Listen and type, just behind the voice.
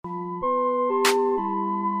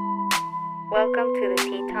Welcome to the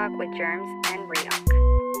Tea Talk with Germs and Riok.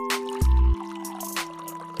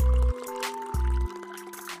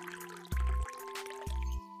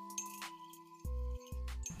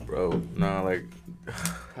 Bro, nah, like,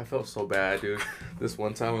 I felt so bad, dude. This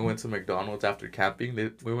one time we went to McDonald's after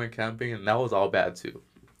camping. We went camping, and that was all bad, too.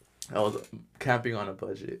 I was camping on a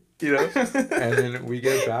budget, you know? And then we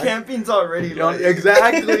get back. Camping's already like...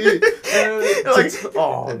 Exactly. like,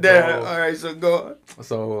 oh, damn. no. All right, so go on.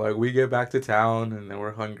 So, like, we get back to town, and then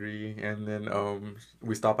we're hungry. And then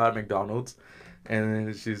we stop at McDonald's. And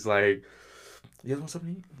then she's like, you guys want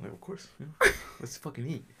something to eat? I'm like, of course. You know, let's fucking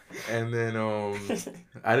eat. And then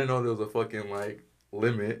I didn't know there was a fucking, like,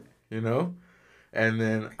 limit, you know? And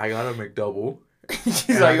then I got a McDouble.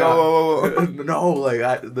 She's like, whoa. No, like,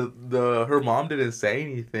 her mom didn't say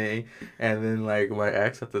anything. And then, like, my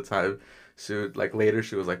ex at the time, later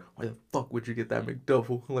she was like, why the fuck would you get that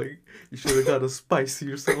McDouble? Like, you should have got a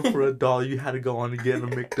spicy or something for $1. You had to go on and get a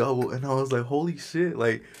McDouble. And I was like, holy shit,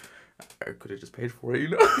 like, I could have just paid for it, you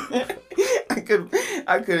know?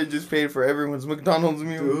 I could have just paid for everyone's McDonald's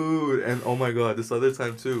meal. Dude, and oh my god, this other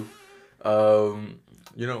time too.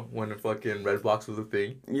 You know, when the fucking Redbox was a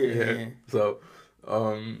thing. Yeah. So,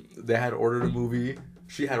 they had ordered a movie.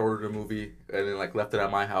 She had ordered a movie and then, like, left it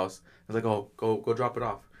at my house. I was like, oh, go drop it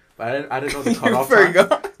off. But I didn't know the cutoff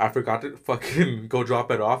time. I forgot to fucking go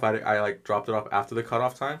drop it off. I like, dropped it off after the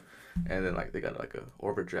cutoff time. And then, like, they got, like, a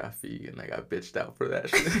overdraft fee, and I got bitched out for that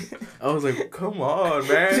shit. I was like, come on,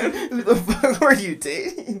 man. Who the fuck were you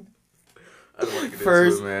dating? I don't want to get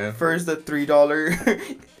into it, man. First, the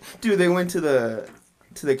 $3. Dude, they went to the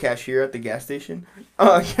cashier at the gas station.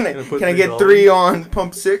 Can I get 3 on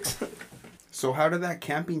pump 6? So how did that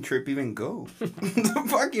camping trip even go? The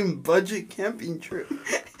fucking budget camping trip.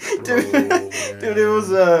 Dude, it was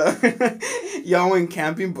y'all went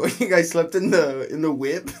camping, but you guys slept in the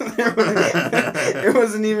whip. It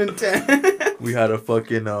wasn't even 10. We had a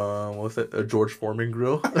fucking what's that? A George Foreman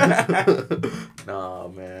grill. Nah,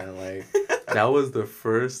 man, like, that was the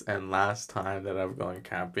first and last time that I've gone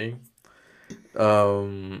camping.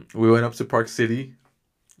 We went up to Park City,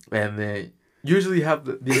 and then usually have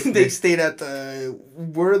they stayed at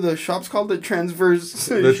what are the shops called? The Transverse.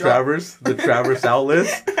 The Traverse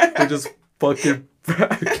outlets. We just fucking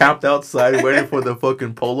camped outside waiting for the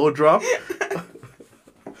fucking polo drop.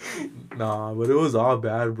 Nah, but it was all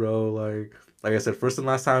bad, bro. Like I said, first and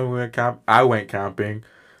last time I went camping.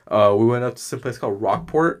 We went up to some place called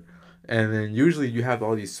Rockport. And then usually you have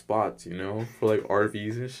all these spots, you know, for like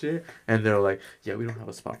RVs and shit. And they're like, yeah, we don't have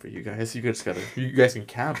a spot for you guys. You guys can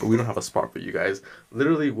camp, but we don't have a spot for you guys.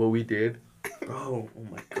 Literally what we did, bro, oh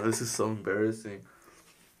my god, this is so embarrassing.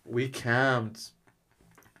 We camped.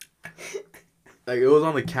 Like, it was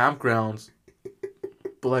on the campgrounds,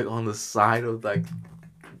 but like on the side of like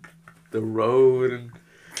the road. And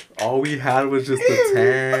all we had was just a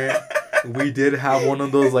tent. We did have one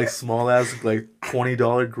of those, like, small-ass, like,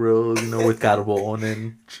 $20 grills, you know, with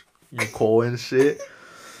carbon and coal and shit.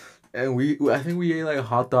 And I think we ate, like,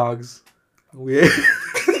 hot dogs. We ate...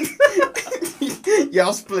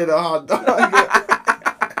 Y'all split a hot dog.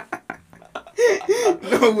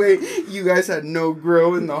 No way. You guys had no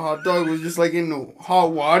grill and the hot dog was just, like, in the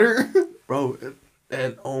hot water? Bro,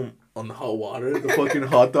 and on the hot water, the fucking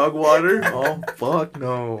hot dog water? Oh, fuck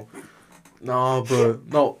no. No, but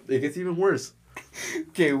no, it gets even worse.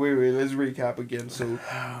 Okay, wait, let's recap again. So,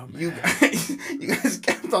 you guys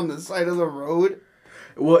camped on the side of the road?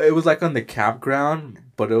 Well, it was like on the campground,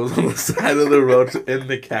 but it was on the side of the road in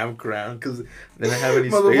the campground because they didn't have any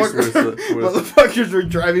space. Motherfuckers were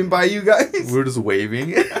driving by you guys. We were just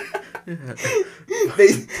waving.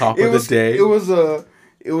 Top of the day.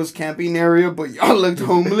 It was camping area, but y'all looked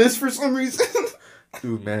homeless for some reason.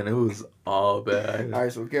 Dude, man, it was all bad.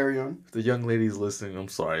 Alright, so carry on. If the young ladies listening, I'm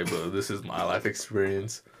sorry, but this is my life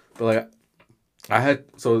experience. But, like,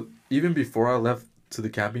 so even before I left to the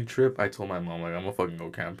camping trip, I told my mom, like, I'm gonna fucking go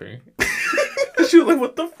camping. She was like,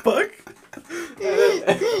 what the fuck?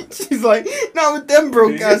 She's like, not with them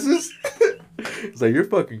broke asses. It's like, you're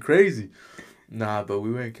fucking crazy. Nah, but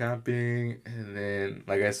we went camping, and then,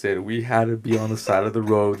 like I said, we had to be on the side of the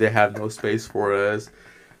road. They had no space for us.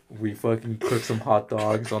 We fucking cooked some hot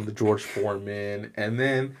dogs on the George Foreman, and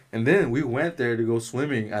then we went there to go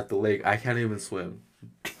swimming at the lake. I can't even swim.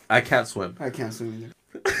 I can't swim. I can't swim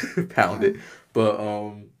either. Pound it. But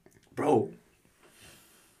bro,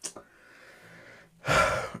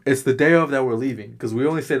 it's the day of that we're leaving because we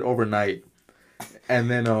only stayed overnight,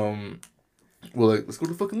 and then we're like, let's go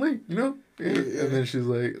to the fucking lake, you know? And then she's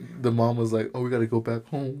like, the mom was like, oh, we gotta go back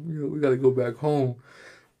home. You know, we gotta go back home.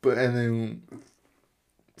 And then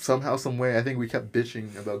somehow, some way, I think we kept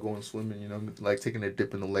bitching about going swimming. You know, like taking a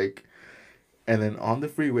dip in the lake. And then on the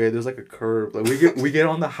freeway, there's like a curve. Like we get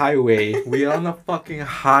on the highway. We get on the fucking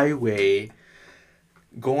highway,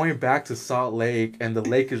 going back to Salt Lake, and the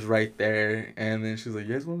lake is right there. And then she's like,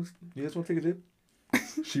 "You guys want to take a dip?"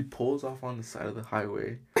 She pulls off on the side of the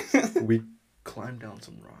highway. We climb down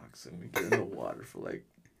some rocks and we get in the water for like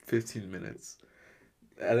 15 minutes.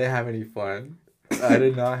 I didn't have any fun. I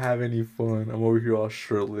did not have any fun. I'm over here all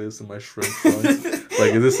shirtless in my shrimp trunks.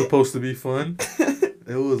 Like, is this supposed to be fun?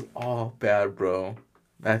 It was all bad, bro.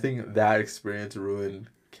 I think that experience ruined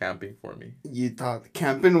camping for me. You thought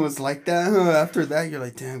camping was like that? Huh? After that, you're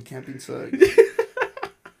like, damn, camping sucks.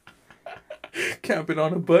 Camping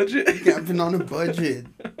on a budget. Camping on a budget.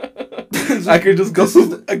 I could just go.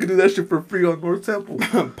 I could do that shit for free on North Temple.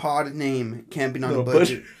 Pod name, camping on a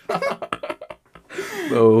budget.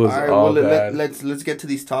 So it was all bad. Let's get to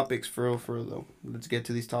these topics for real though. Let's get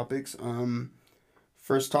to these topics.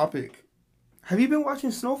 First topic. Have you been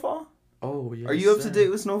watching Snowfall? Oh yeah. Are you up to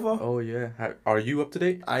date with Snowfall? Oh yeah. Are you up to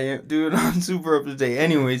date? I am, dude. I'm super up to date.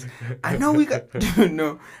 Anyways, I know we got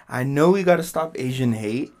to stop Asian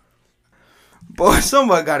hate. Boy,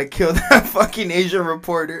 somebody got to kill that fucking Asian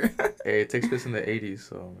reporter. Hey, it takes place in the 80s,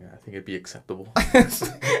 so yeah, I think it'd be acceptable.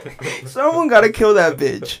 Someone got to kill that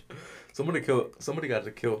bitch. Somebody got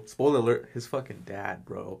to kill. Spoiler alert: his fucking dad,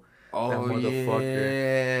 bro. Oh, that motherfucker.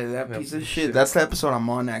 Yeah, that piece of shit. That's the episode I'm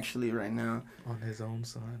on, actually, right now. On his own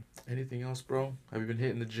son. Anything else, bro? Have you been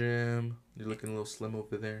hitting the gym? You're looking a little slim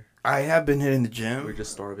over there. I have been hitting the gym. We're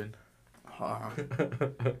just starving.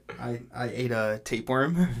 I ate a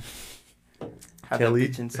tapeworm. Had Kelly.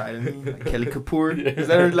 that bitch inside of me. Like Kelly Kapoor. Yeah. Is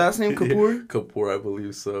that her last name, Kapoor? Yeah. Kapoor, I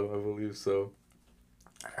believe so.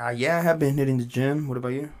 Yeah, I have been hitting the gym. What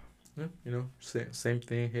about you? Yeah, you know, same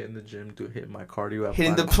thing. Hitting the gym, hitting my cardio at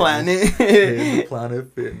hitting Planet hitting the Planet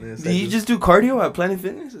Fitness. Do you just do cardio at Planet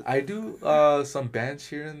Fitness? I do some bench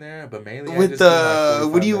here and there, but mainly with the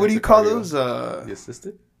what do you call those? The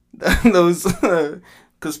assisted. Those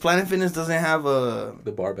because Planet Fitness doesn't have the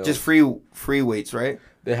barbells. Just free weights, right?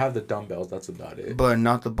 They have the dumbbells. That's about it. But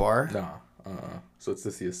not the bar. Nah. So it's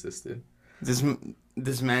just the assisted.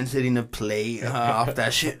 This man's hitting a plate off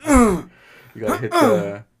that shit. You gotta hit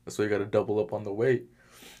the. So you got to double up on the weight.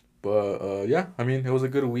 But, yeah, I mean, it was a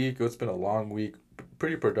good week. It's been a long week.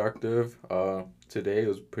 Pretty productive. Today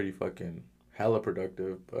was pretty fucking hella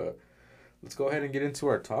productive. But let's go ahead and get into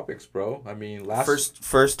our topics, bro. I mean,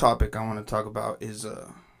 First topic I want to talk about is,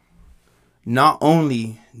 not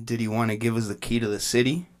only did he want to give us the key to the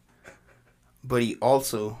city, but he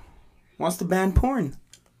also wants to ban porn.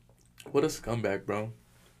 What a scumbag, bro.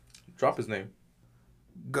 Drop his name.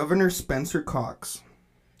 Governor Spencer Cox.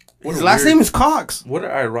 His last name is Cox. What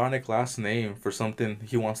an ironic last name for something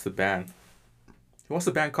he wants to ban. He wants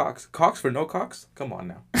to ban Cox. Cox for no Cox? Come on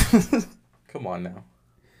now. Come on now.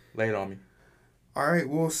 Lay it on me. All right.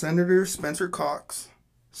 Well, Senator Spencer Cox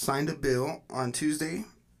signed a bill on Tuesday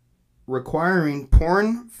requiring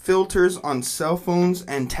porn filters on cell phones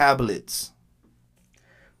and tablets.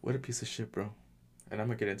 What a piece of shit, bro. And I'm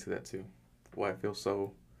going to get into that too. Why I feel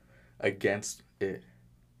so against it.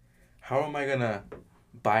 How am I going to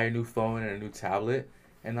buy a new phone and a new tablet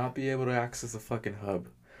and not be able to access a fucking hub?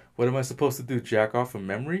 What am I supposed to do? Jack off from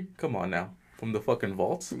memory? Come on now. From the fucking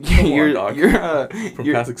vaults? From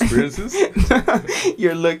past experiences?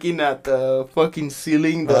 You're looking at the fucking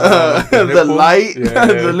ceiling, the light,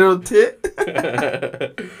 the little tit.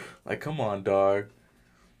 Like, come on, dog.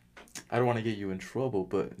 I don't want to get you in trouble,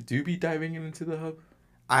 but do you be diving into the hub?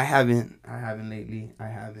 I haven't lately. I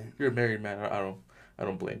haven't. You're a married man. I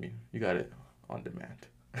don't blame you. You got it on demand.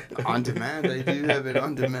 On demand? I do have it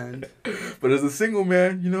on demand. But as a single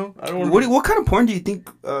man, you know, I don't want to... What kind of porn do you think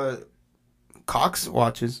Cox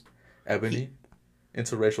watches? Ebony?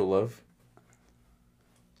 Interracial love?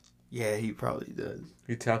 Yeah, he probably does.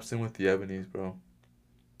 He taps in with the Ebonies, bro.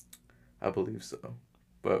 I believe so.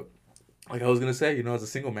 But, like I was going to say, you know, as a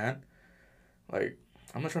single man, like,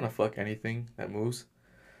 I'm not trying to fuck anything that moves.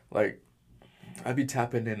 Like, I'd be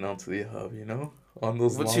tapping in onto the hub, you know? On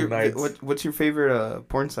those long nights. What's your favorite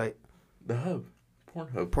porn site? The hub.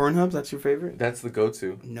 Pornhub. Pornhub, that's your favorite? That's the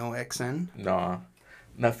go-to. No XN? Nah.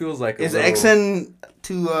 That feels like Is XN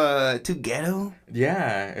too ghetto?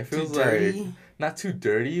 Yeah, it feels too dirty? like not too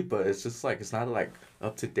dirty, but it's just like it's not like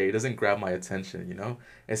up to date. It doesn't grab my attention, you know?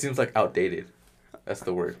 It seems like outdated. That's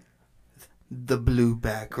the word. The blue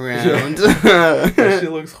background. That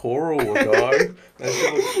shit looks horrible, dog. That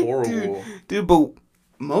shit looks horrible. Dude, but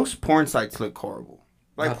most porn sites look horrible.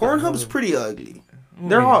 Like, Pornhub's pretty ugly.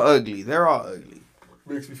 They're all ugly.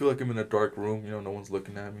 Makes me feel like I'm in a dark room, you know, no one's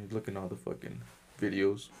looking at me, looking at all the fucking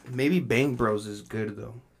videos. Maybe Bang Bros is good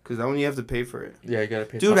though, cause that one you have to pay for it. Yeah, you gotta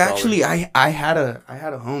pay. Dude, $12. actually, I had a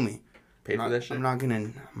homie. Paid for that shit. I'm not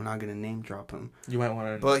gonna name drop him. You might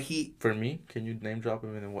want to. But he. For me, can you name drop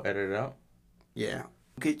him and then we'll edit it out? Yeah.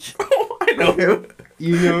 I know him.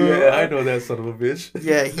 You know. Yeah, I know that son of a bitch.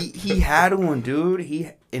 Yeah, he had one, dude.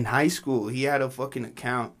 He in high school he had a fucking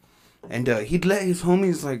account, and he'd let his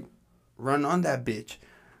homies like run on that bitch,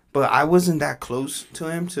 but I wasn't that close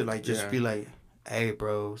to him to like just be like, hey,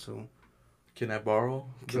 bro, so can I borrow?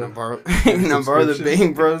 Can I borrow the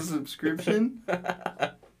Bang Bros subscription?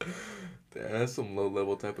 Damn, that's some low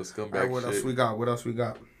level type of scumbag Alright, what shit. What else we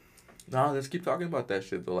got? Nah, let's keep talking about that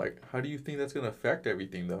shit though. Like, how do you think that's gonna affect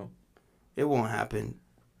everything though? It won't happen.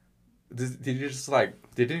 Did you just like?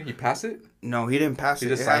 Didn't he pass it? No, he didn't pass He it.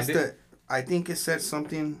 just It signed has it? I think it said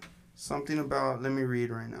something about. Let me read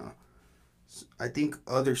right now. I think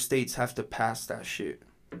other states have to pass that shit.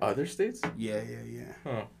 Other states? Yeah.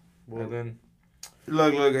 Huh. Well then.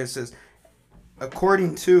 Look. It says,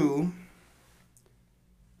 according to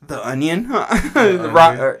The Onion.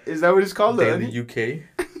 Is that what it's called? The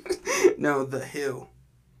UK. No, The Hill.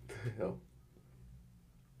 The hell.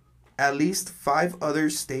 At least 5 other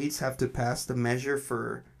states have to pass the measure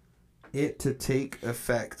for it to take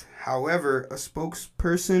effect. However, a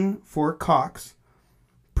spokesperson for Cox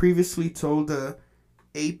previously told the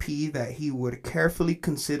AP that he would carefully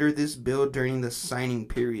consider this bill during the signing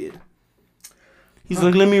period. He's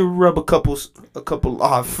like, let me rub a couple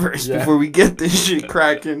off first before we get this shit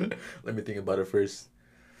cracking. Let me think about it first.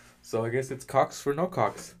 So I guess it's Cox for no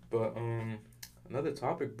Cox. But another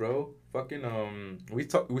topic, bro. Fucking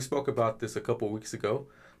we spoke about this a couple weeks ago.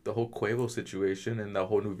 The whole Quavo situation and the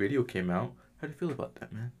whole new video came out. How do you feel about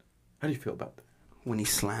that, man? How do you feel about that? When he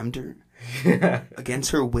slammed her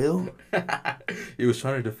against her will. He was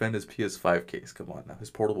trying to defend his PS5 case. Come on now, his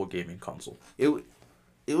portable gaming console. It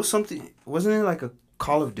was something. Wasn't it like a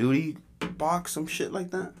Call of Duty box, some shit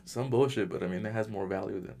like that? Some bullshit, but I mean, it has more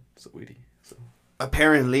value than Sweetie. So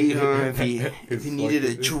apparently, if he needed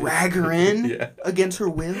to drag her in against her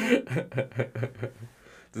will.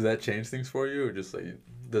 Does that change things for you, or just like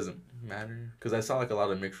doesn't matter? Because I saw like a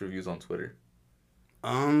lot of mixed reviews on Twitter.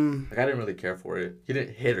 Like I didn't really care for it. He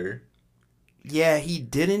didn't hit her. Yeah, he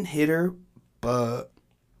didn't hit her, but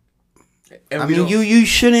and I mean, you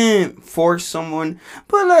shouldn't force someone.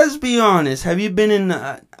 But let's be honest. Have you been in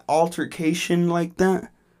an altercation like that?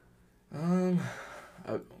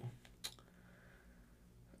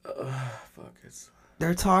 Fuck it.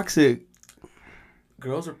 They're toxic.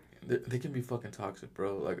 Girls they can be fucking toxic,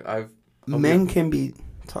 bro. Like men can be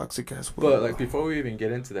toxic as well. But like before we even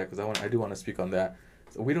get into that, because I do want to speak on that.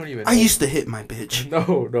 So we don't even. I used to hit my bitch.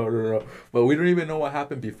 No. But we don't even know what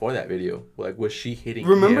happened before that video. Like, was she hitting?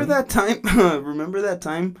 Remember him? that time? Remember that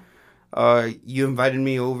time? You invited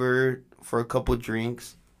me over for a couple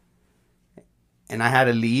drinks, and I had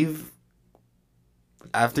to leave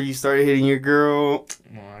after you started hitting your girl.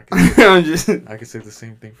 Well, I can say the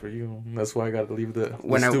same thing for you. That's why I got to leave the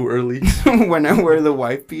stew early. When I wear the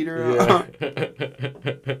wife beater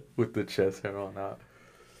with the chest hair on out.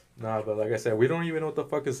 Nah, but like I said, we don't even know what the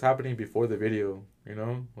fuck is happening before the video, you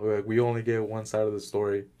know? Like, we only get one side of the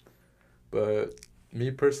story. But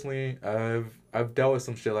me personally, I've dealt with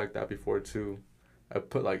some shit like that before too. I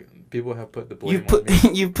put people have put the blame on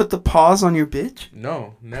me. You put the pause on your bitch?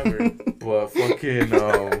 No, never. But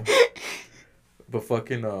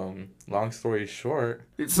fucking long story short,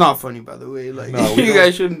 it's not funny, by the way. Like, no, you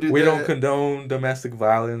guys shouldn't do that. We don't condone domestic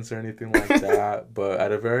violence or anything like that. But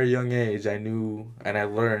at a very young age, I knew and I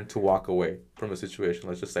learned to walk away from a situation.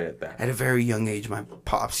 Let's just say it that. At a very young age, my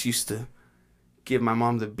pops used to give my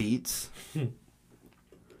mom the beats.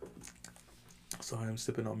 Sorry, I'm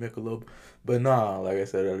sipping on Michelob. But nah, like I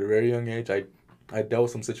said, at a very young age, I dealt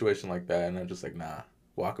with some situation like that, and I'm just like, nah,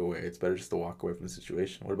 walk away. It's better just to walk away from the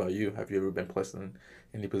situation. What about you? Have you ever been placed in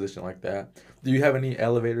any position like that? Do you have any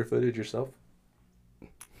elevator footage yourself?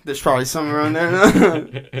 There's probably something around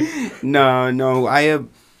there. No. I have...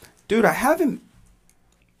 Dude, I haven't...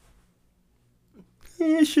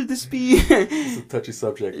 should this be... It's a touchy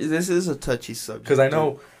subject. This is a touchy subject. Because I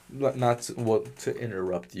know, to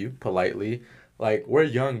interrupt you politely, like, we're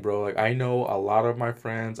young, bro. Like, I know a lot of my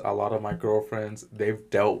friends, a lot of my girlfriends, they've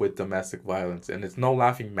dealt with domestic violence. And it's no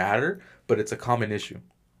laughing matter, but it's a common issue.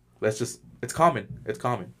 It's common. It's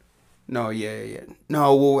common. No, yeah.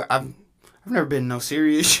 No, well, I've never been in no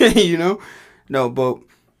serious shit, you know? No, but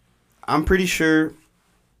I'm pretty sure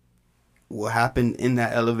what happened in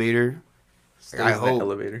that elevator... I hope.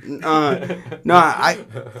 Elevator. No,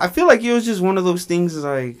 I feel like it was just one of those things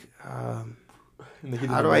like, how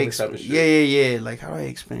do I explain? Yeah. Like, how do I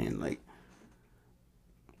explain? Like,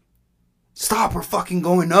 stop, we're fucking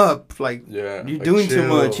going up. Like, Yeah. you're like, doing too chill,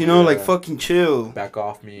 much, you know? yeah. Like, fucking chill. Back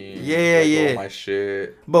off me. Yeah, let go yeah. of my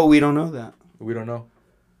shit. But we don't know that. We don't know.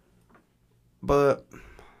 But,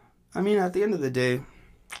 I mean, at the end of the day,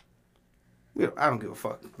 I don't give a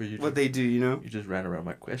fuck what they do, you know? You just ran around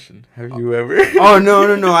my question. Have you ever? Oh,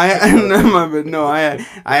 no. I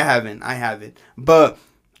haven't. But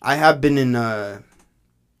I have been in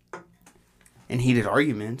heated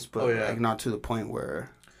arguments, but like not to the point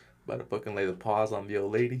where... About to fucking lay the paws on the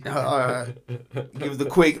old lady. Give the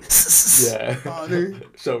quick... Yeah.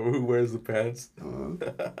 Show her who wears the pants.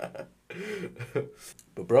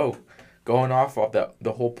 But bro, going off of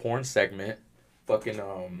the whole porn segment, fucking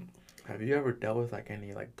have you ever dealt with like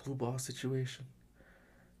any like blue ball situation?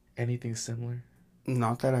 Anything similar?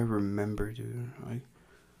 Not that I remember, dude. Like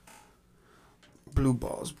blue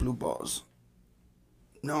balls.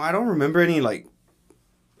 No, I don't remember any like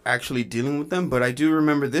actually dealing with them, but I do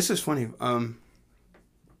remember. This is funny.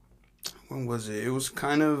 When was it? It was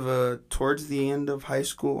kind of towards the end of high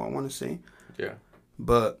school, I want to say. Yeah.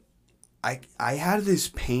 But I had this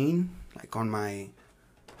pain like on my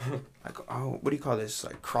like what do you call this?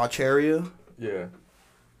 Like crotch area. Yeah.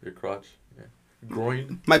 Your crotch. Yeah.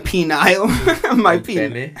 Groin. My penile. my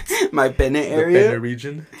penne. My penne area. The penne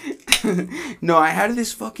region. No, I had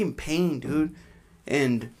this fucking pain, dude.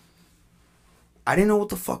 And I didn't know what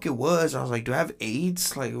the fuck it was. I was like, do I have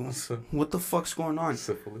AIDS? Like, what the fuck's going on?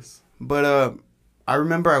 Syphilis. But I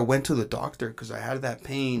remember I went to the doctor because I had that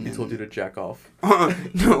pain. He told you to jack off.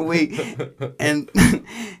 No, wait. And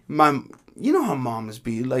you know how moms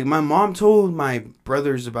be. Like, my mom told my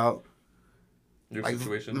brothers about your like,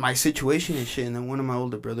 situation? My situation and shit. And then one of my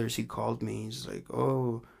older brothers, he called me. He's like,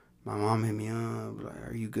 oh, my mom hit me up. Like,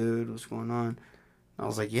 are you good? What's going on? I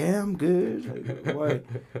was like, yeah, I'm good. Like, what?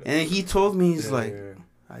 And he told me, he's I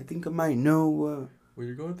think I might know what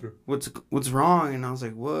you're going through. What's wrong? And I was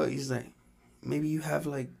like, what? He's like, maybe you have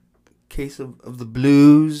like case of the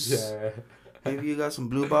blues. Yeah. Maybe you got some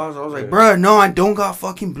blue balls. I was like, bruh, no, I don't got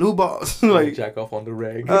fucking blue balls. Like, jack off on the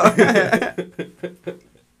reg.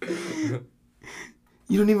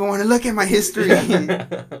 You don't even want to look at my history.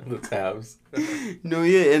 The tabs. No,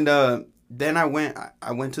 yeah, and then I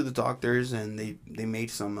went to the doctors and they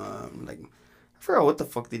made some like I forgot what the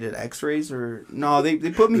fuck they did, X-rays or no, they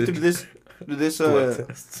put me through this blood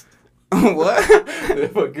tests. What? They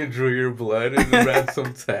fucking drew your blood and ran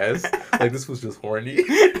some tests. Like this was just horny.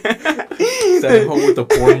 Sent him home with the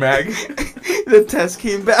porn mag. The test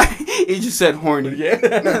came back. It just said horny. Yeah.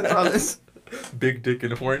 That's all this. Big dick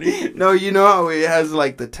and horny. No, you know how it has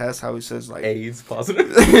like the test, how it says like AIDS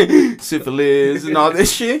positive, syphilis and all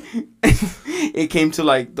this shit. It came to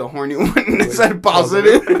like the horny one and it said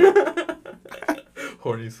positive.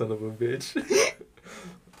 Horny son of a bitch.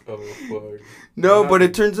 Oh fuck. No, but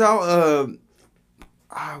it turns out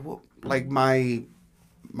like my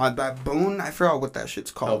that bone, I forgot what that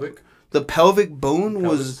shit's called. Pelvic? The pelvic bone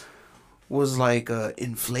was like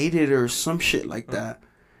inflated or some shit like that.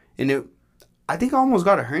 And I think I almost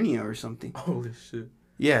got a hernia or something. Holy shit.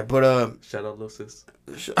 Yeah, but shout out Lil Sis.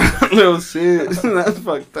 Lil Sis. That's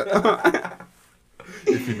fucked up.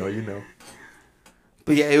 If you know, you know.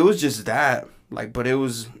 But yeah, it was just that. Like, but it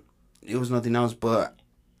was nothing else. But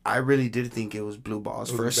I really did think it was blue balls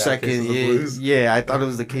for a second. Yeah, I thought it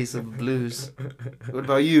was the case of blues. What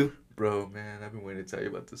about you? Bro, man, I've been waiting to tell you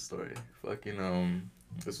about this story. Fucking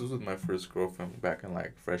this was with my first girlfriend back in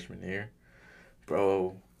like freshman year.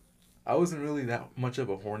 Bro, I wasn't really that much of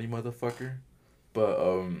a horny motherfucker, but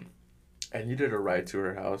I needed a ride to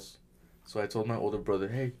her house. So I told my older brother,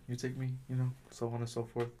 hey, you take me, you know, so on and so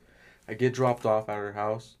forth. I get dropped off at her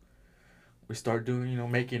house. We start doing, you know,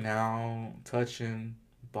 making out, touching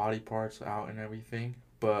body parts out and everything.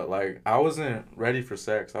 But, like, I wasn't ready for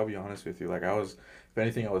sex, I'll be honest with you. Like, if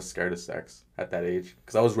anything, I was scared of sex at that age.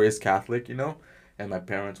 Because I was raised Catholic, you know? And my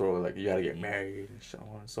parents were like, you gotta get married and so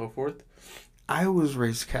on and so forth. I was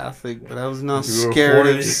raised Catholic, but I was not scared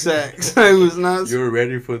of sex. I was not. You were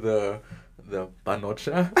ready for the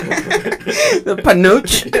panocha? The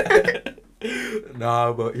panocha?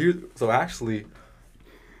 Nah, but so actually,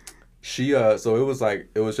 she so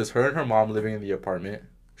it was just her and her mom living in the apartment.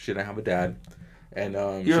 She didn't have a dad, and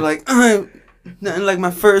you're like nothing like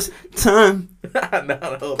my first time.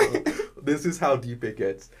 No. This is how deep it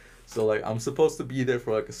gets. So, like, I'm supposed to be there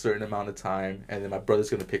for, like, a certain amount of time, and then my brother's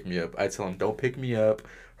going to pick me up. I tell him, don't pick me up.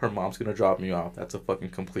 Her mom's going to drop me off. That's a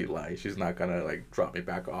fucking complete lie. She's not going to, like, drop me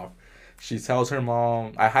back off. She tells her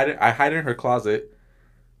mom, I hide in her closet,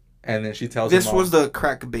 and then she tells her mom. This was the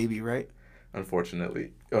crack baby, right?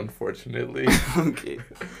 Unfortunately. Okay.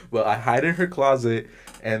 Well, I hide in her closet,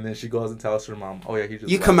 and then she goes and tells her mom, "Oh yeah, he just."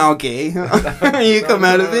 You left." come out gay. You come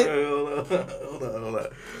out of it. Hold on.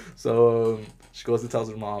 So she goes and tells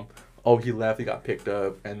her mom, "Oh, he left. He got picked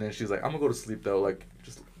up." And then she's like, "I'm gonna go to sleep though. Like,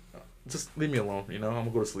 just leave me alone. You know, I'm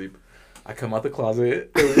gonna go to sleep." I come out the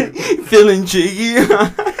closet, feeling jiggy.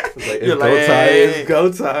 It's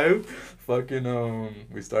go time. Fucking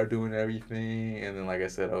we start doing everything, and then like I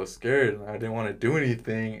said, I was scared. I didn't want to do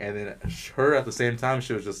anything, and then her at the same time,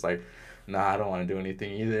 she was just like, "Nah, I don't want to do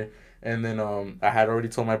anything either." And then I had already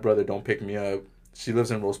told my brother, "Don't pick me up." She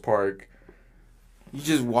lives in Rose Park. You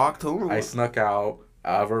just walked home? I snuck out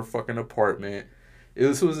of her fucking apartment.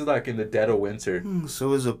 This was like in the dead of winter. So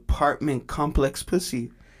it was apartment complex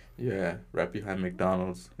pussy. Yeah, right behind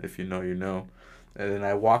McDonald's. If you know, you know. And then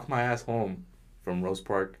I walked my ass home from Rose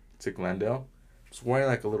Park to Glendale. I was wearing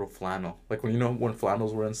like a little flannel. Like when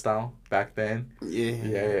flannels were in style back then.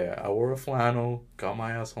 Yeah. I wore a flannel, got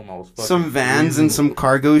my ass home. I was fucking some Vans freezing. And some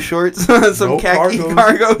cargo shorts. Some khaki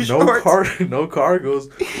cargo shorts. No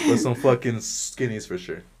cargos, but some fucking skinnies for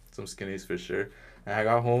sure. And I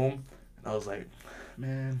got home and I was like,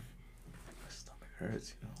 man, my stomach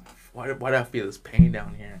hurts, you know. Why do I feel this pain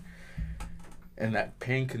down here? And that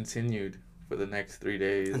pain continued for the next 3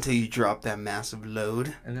 days. Until you dropped that massive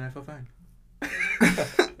load. And then I felt fine.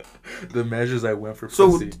 The measures I went for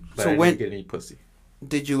pussy, but I didn't get any pussy.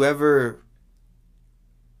 Did you ever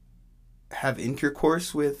have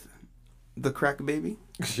intercourse with the crack baby?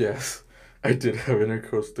 Yes, I did have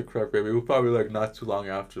intercourse with the crack baby. It was probably like not too long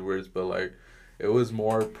afterwards, but like it was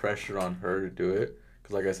more pressure on her to do it.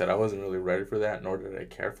 Because like I said, I wasn't really ready for that, nor did I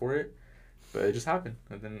care for it. But it just happened.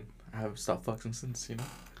 And then I haven't stopped fucking since, you know.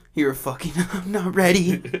 You were fucking, I'm not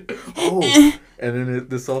ready. Oh, and then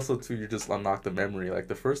this also too, you just unlock the memory. Like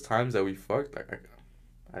the first times that we fucked, like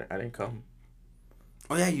I didn't come.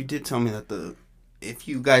 Oh yeah, you did tell me that if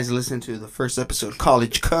you guys listen to the first episode,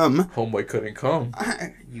 College Come. Homeboy couldn't come.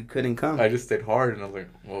 You couldn't come. I just stayed hard and I was like,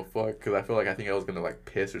 well, fuck. Because I think I was going to like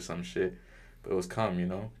piss or some shit. But it was come, you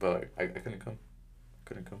know. But like, I couldn't come.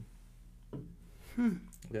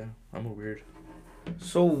 Yeah, I'm a weird.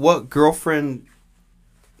 So what girlfriend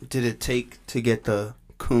did it take to get the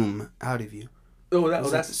cum out of you? Oh,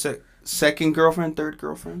 that's second girlfriend, third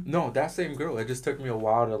girlfriend? No, that same girl. It just took me a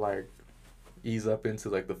while to like ease up into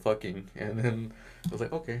like the fucking, and then I was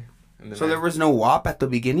like, okay. And then so there was no WAP at the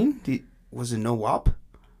beginning? Was it no WAP?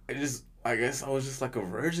 I guess I was just like a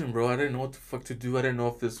virgin, bro. I didn't know what the fuck to do. I didn't know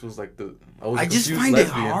if this was like I just find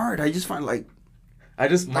lesbian. It hard. I just find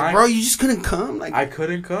bro, you just couldn't come. Like I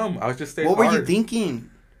couldn't come. I was just staying. What were you thinking?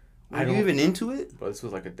 Were you even into it? But this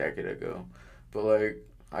was like a decade ago. But like,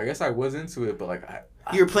 I guess I was into it. But like,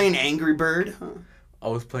 you were playing Angry Bird, huh? I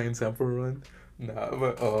was playing Temple Run. Nah,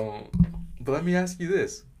 but let me ask you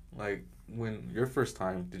this: like, when your first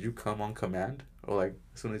time, did you come on command, or like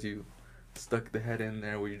as soon as you stuck the head in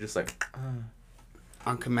there, were you just like,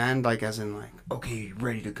 on command, like as in like, okay,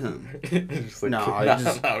 ready to come? Just like,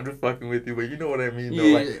 I'm just fucking with you, but you know what I mean. Though,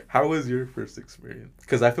 like, how was your first experience?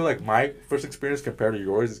 Because I feel like my first experience compared to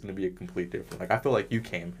yours is gonna be a complete different. Like, I feel like you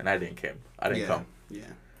came and I didn't come. Yeah,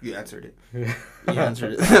 you answered it. You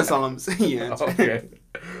answered it. That's all I'm saying. You answered okay. it.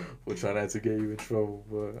 We'll try not to get you in trouble,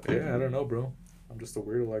 but yeah, I don't know, bro. I'm just a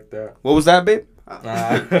weirdo like that. What was that, babe?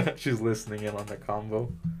 She's listening in on the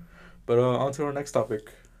combo. But on to our next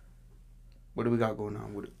topic. What do we got going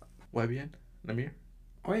on? YBN? Namir?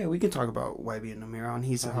 Oh, yeah, we can talk about YBN Namir.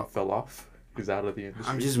 He fell off. He's out of the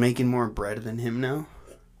industry. I'm just making more bread than him now.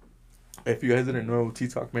 If you guys didn't know,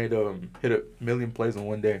 T-Talk made hit 1 million plays in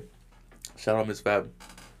one day. Shout out Miss Fab.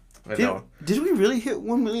 Did we really hit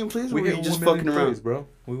 1 million plays? We hit just 1 million fucking plays, around, bro.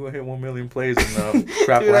 We will hit 1 million plays, and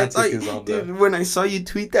Crap Atlantic is on there. When I saw you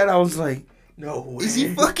tweet that, I was like, "No way, is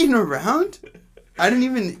he fucking around?" I didn't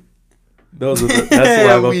even. That's the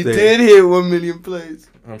live we update. did hit 1 million plays.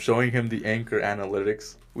 I'm showing him the Anchor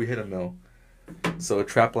analytics. We hit 1 mil. So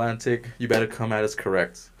Trap Atlantic, you better come at us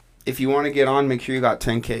correct. If you want to get on, make sure you got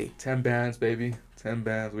 10K. 10 bands, baby. 10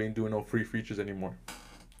 bands. We ain't doing no free features anymore.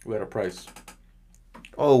 We got a price.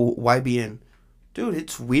 Oh, YBN. Dude,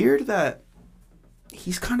 it's weird that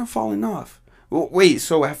he's kind of falling off. Well, wait,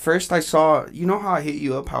 so at first I saw, you know how I hit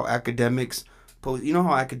you up, how academics post, you know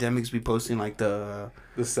how academics be posting like the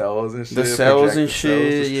cells and shit. The cells and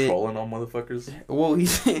shit. Just trolling on motherfuckers. Well,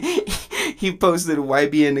 he posted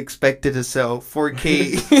YBN expected to sell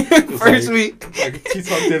 4K first week. Like,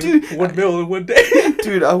 T-Talk did 1 mil in one day.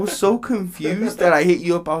 Dude, I was so confused that I hit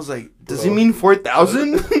you up. I was like, does he mean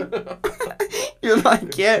 4,000? You're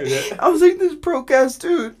like, yeah. I was like, this procast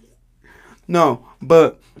dude. No,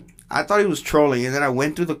 but I thought he was trolling, and then I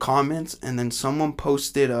went through the comments, and then someone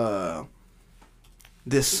posted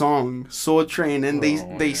this song Soul Train, and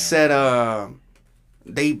they said I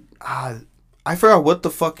forgot what the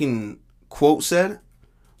fucking quote said,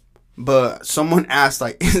 but someone asked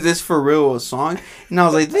like, "Is this for real a song?" And I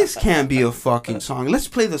was like, "This can't be a fucking song." Let's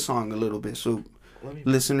play the song a little bit so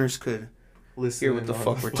listeners could hear what the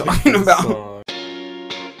fuck we're talking about. Song.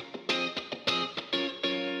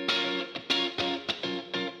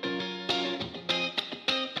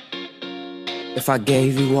 If I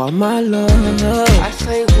gave you all my love, I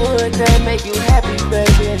say, would that make you happy,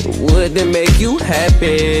 baby? Would that make you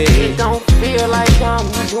happy? It don't feel like I'm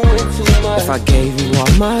doing too much. If I gave you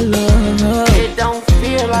all my love, it don't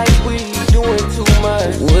feel like we doing too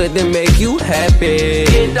much. Would that make you happy?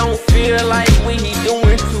 It don't feel like we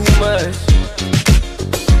doing too much.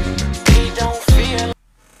 It don't feel.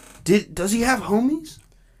 Does he have homies?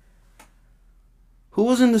 Who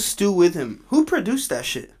was in the stew with him? Who produced that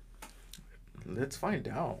shit? Let's find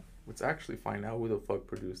out. Let's actually find out who the fuck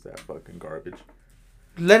produced that fucking garbage.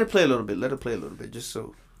 Let it play a little bit, just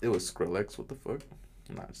so. It was Skrillex. What the fuck?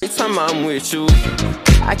 Every time I'm with you,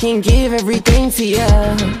 I can give everything to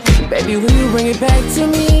you. Baby, when you bring it back to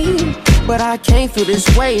me, but I can't feel this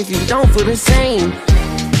way if you don't feel the same.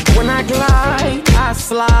 When I glide, I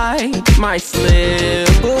slide, might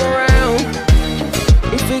slip around.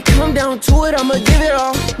 If it come down to it, I'ma give it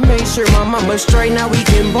all. Make sure my mama's straight, now we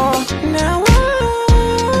can ball. Now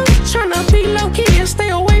I'm tryna be low-key and stay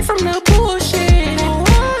away from the bullshit.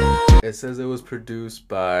 It says it was produced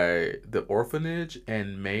by The Orphanage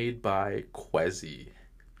and made by Quezzy.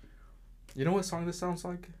 You know what song this sounds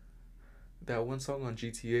like? That one song on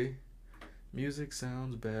GTA? Music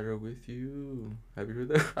sounds better with you. Have you heard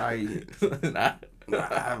that?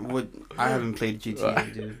 I haven't played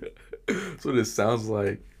GTA, dude. That's what it sounds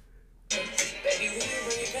like.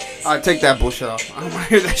 Alright, take that bullshit off. I don't want to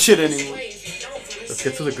hear that shit anymore. Let's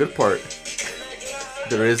get to the good part.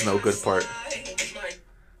 There is no good part.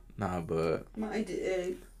 Nah, but My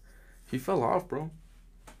dick. he fell off, bro.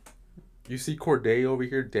 You see Corday over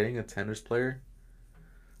here dating a tennis player,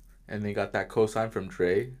 and they got that cosign from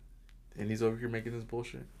Dre, and he's over here making this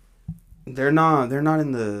bullshit. They're not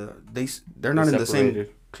in the same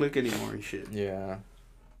clique anymore and shit. Yeah.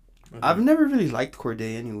 I've never really liked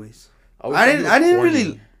Corday anyways. I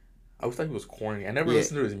always thought he was corny. I never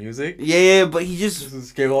listened to his music. Yeah, but he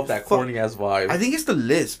just gave off that corny ass vibe. I think it's the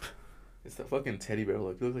lisp. It's the fucking teddy bear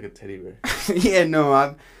look. He looks like a teddy bear. Yeah,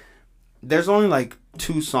 no, there's only like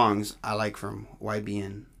 2 songs I like from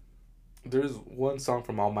YBN. There's one song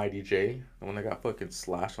from Almighty J, the one that got fucking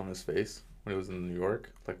slashed on his face when he was in New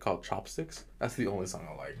York, like called Chopsticks. That's the only song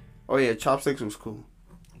I like. Oh yeah, Chopsticks was cool.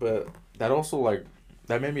 But that also like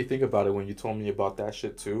that made me think about it when you told me about that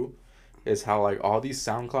shit too, is how like all these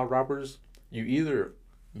SoundCloud rappers, you either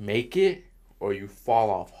make it or you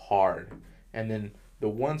fall off hard. And then the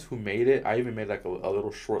ones who made it, I even made like a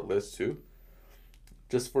little short list too.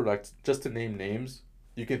 Just to name names,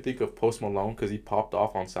 you can think of Post Malone because he popped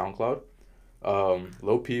off on SoundCloud.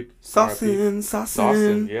 Lil Peep,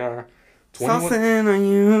 Saucin', yeah.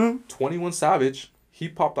 21 Savage, he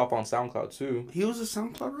popped up on SoundCloud too. He was a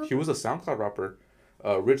SoundCloud rapper? He was a SoundCloud rapper.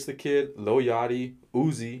 Rich the Kid, Lil Yachty,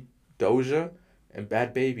 Uzi, Doja, and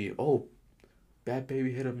Bad Baby. Oh, Bad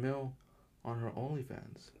Baby hit $1 million on her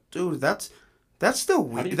OnlyFans. Dude, that's still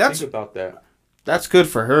weird. How do you think about that? That's good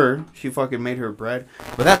for her. She fucking made her bread.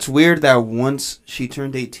 But that's weird that once she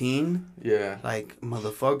turned 18, yeah, like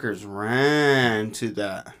motherfuckers ran to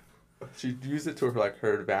that. She used it to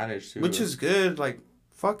her advantage too. Which is good. Like,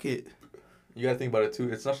 fuck it. You gotta think about it too.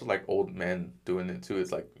 It's not just like old men doing it too.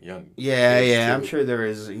 It's like young. Yeah. Too. I'm sure there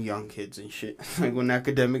is young kids and shit. Like when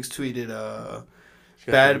Academics tweeted,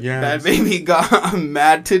 Bad Baby got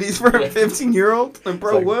mad titties for a 15-year-old. Like,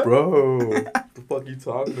 bro, like, what? Bro, what the fuck you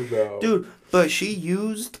talking about, dude? But she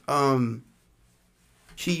used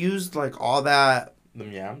like all that. The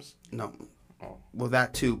yams? No. Oh. Well,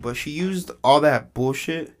 that too. But she used all that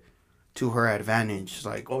bullshit to her advantage.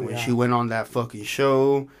 Like when she went on that fucking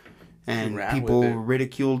show. And people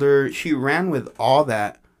ridiculed her. She ran with all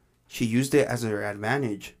that. She used it as her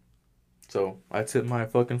advantage. So I tipped my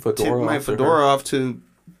fucking fedora off to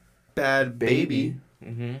Bad Baby.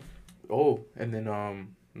 Mm-hmm. Oh, and then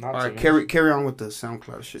not. All right, carry on with the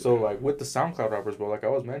SoundCloud shit. So like with the SoundCloud rappers, bro, like I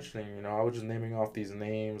was mentioning, I was just naming off these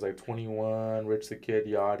names like 21, Rich the Kid,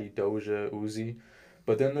 Yachty, Doja, Uzi,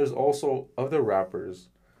 but then there's also other rappers.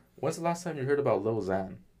 When's the last time you heard about Lil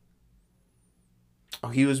Xan? Oh,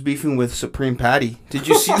 he was beefing with Supreme Patty. Did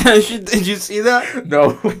you see that shit? Did you see that?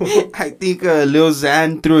 No. I think Lil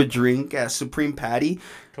Xan threw a drink at Supreme Patty.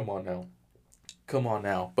 Come on now. Come on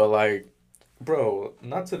now. But, like, bro,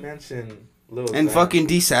 not to mention Lil And Xan. fucking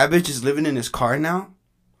D Savage is living in his car now.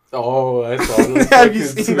 Oh, I saw those. Have you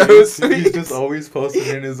fucking seen tweets. those He's tweets? just always posting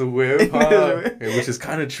in his whip, huh? Which is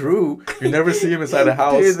kind of true. You never see him inside a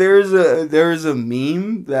house. Dude, there's a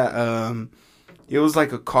meme that it was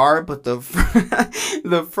like a car, but the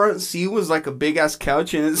the front seat was like a big ass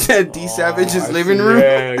couch, and it said D Savage's living room.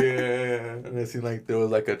 Yeah. And I seen like there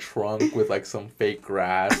was like a trunk with like some fake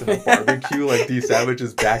grass and a barbecue, like D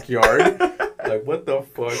Savage's backyard. Like, what the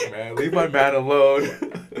fuck, man? Leave my man alone.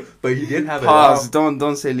 But he did have Pause. it all.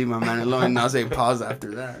 Don't say leave my man alone. Now say pause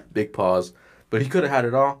after that. Big pause. But he could have had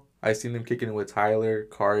it all. I seen him kicking it with Tyler,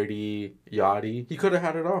 Cardi, Yachty. He could have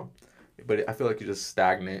had it all. But I feel like he's just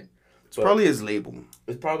stagnant. It's probably his label.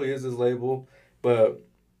 It probably is his label. But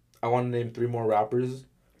I want to name 3 more rappers.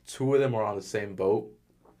 2 of them are on the same boat.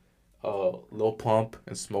 Lil Pump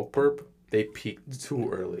and Smoke Perp. They peaked too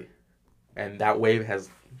early. And that wave has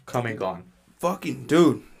come and gone. Fucking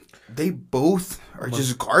dude. They both are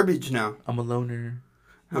just garbage now. I'm a loner.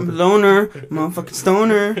 I'm a loner, motherfucking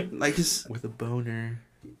stoner. Like it's With a boner.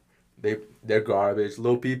 They're garbage.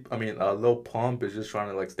 Lil Pump is just trying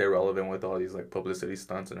to like stay relevant with all these like publicity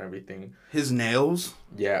stunts and everything. his nails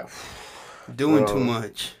Yeah. doing Bro. too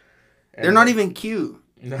much. And They're not even cute.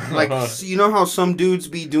 Like you know how some dudes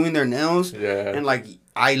be doing their nails, Yeah. and like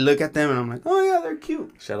I look at them and I'm like, oh yeah, they're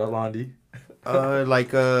cute. Shout out Londi.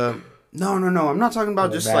 No, I'm not talking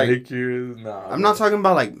about just like. manicures. Nah. I'm not talking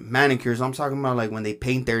about like manicures. I'm talking about like when they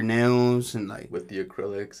paint their nails and like with the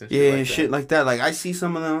acrylics and yeah, shit like shit that. like that. Like I see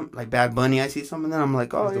some of them, like Bad Bunny. I see some of them. I'm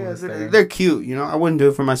like, oh He's doing yeah, his thing. they're cute. You know, I wouldn't do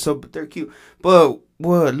it for myself, but they're cute. But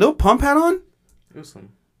what Lil Pump had on? It was some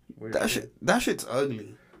weird That shit's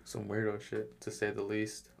ugly. Some weirdo shit, to say the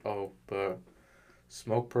least. Oh, but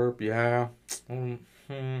Smoke Perp, yeah.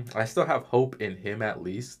 I still have hope in him, at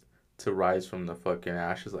least, to rise from the fucking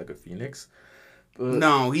ashes like a phoenix. But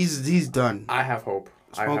No, he's done. I have hope.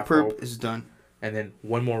 Smoke Perp is done. And then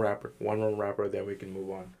one more rapper, then we can move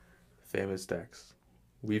on. Famous Dex.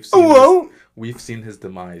 We've seen his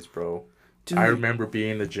demise, bro. Dude, I remember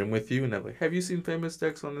being in the gym with you, and I'm like, "Have you seen Famous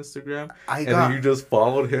Dex on Instagram?" I then you just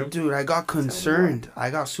followed him. Dude, I got concerned. I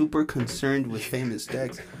got super concerned with Famous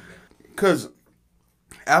Dex. Because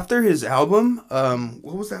after his album,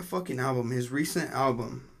 what was that fucking album? His recent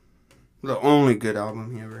album. The only good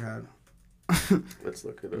album he ever had. Let's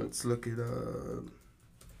look it up. Let's look it up.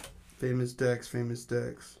 Famous Dex.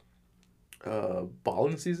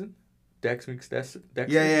 Ballin' Season? Dex Mix Dex?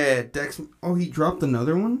 Yeah. Dex. Oh, he dropped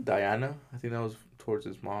another one? Diana? I think that was towards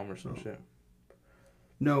his mom or some shit.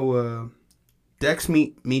 No, Dex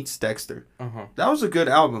meets Dexter. Uh-huh. That was a good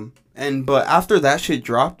album. But after that shit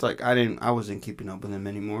dropped, like I wasn't keeping up with him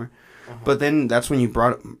anymore. Uh-huh. But then that's when you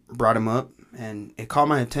brought him up, and it caught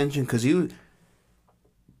my attention because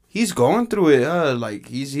he's going through it. Like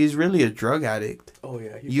he's really a drug addict. Oh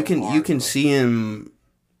yeah. You can see him.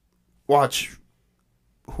 Watch.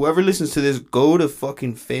 Whoever listens to this, go to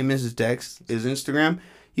fucking Famous Dex, his Instagram.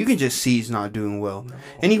 You can just see he's not doing well. No.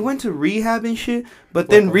 And he went to rehab and shit. But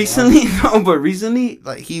then recently,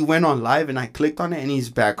 like he went on live and I clicked on it and he's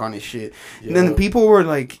back on his shit. Yeah. And then the people were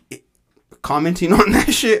like commenting on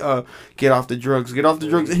that shit. Get off the drugs.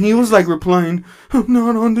 And he was like replying, I'm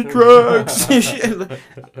not on the drugs. and shit.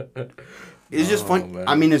 It's just funny. Man.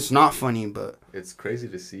 I mean, it's not funny, but. It's crazy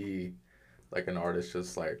to see like an artist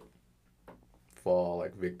just like fall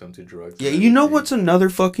like victim to drugs. Yeah, you know what's another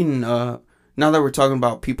fucking now that we're talking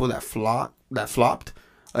about people that flopped,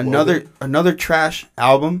 another trash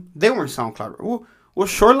album. They weren't SoundCloud. Was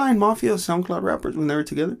Shoreline Mafia SoundCloud rappers when they were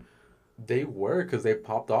together? They were, because they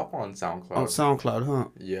popped off on SoundCloud. On SoundCloud, huh?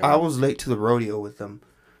 Yeah. I was late to the rodeo with them,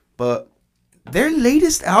 but their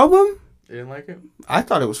latest album, you didn't like it? I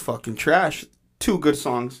thought it was fucking trash. 2 good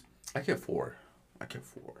songs. I get 4.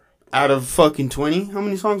 Out of fucking 20? How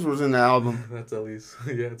many songs was in the album? That's at least,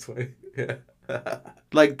 20. Yeah.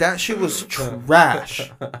 Like, that shit was trash.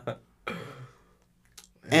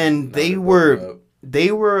 And they were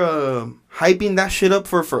hyping that shit up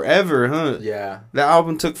for forever, huh? Yeah. That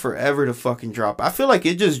album took forever to fucking drop. I feel like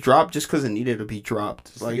it just dropped just because it needed to be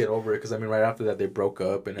dropped. Just to get over it, because I mean, right after that, they broke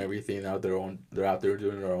up and everything. Now they're out there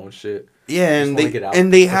doing their own shit. Yeah, and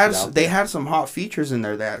they had some hot features in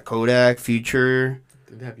there. They had Kodak, Future.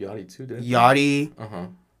 They have Yachty too, didn't they? Yachty. Uh-huh.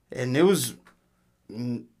 And it was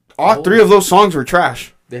all 3 of those songs were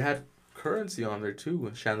trash. They had Currency on there too,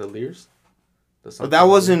 with Chandeliers. That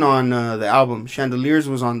wasn't on the album. Chandeliers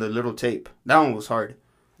was on the little tape. That one was hard.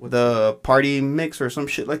 The Party Mix or some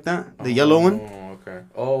shit like that. The yellow one. Oh, okay.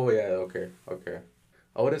 Oh, yeah, okay.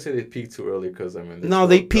 I wouldn't say they peaked too early because I mean. No,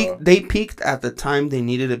 they peaked. They peaked at the time they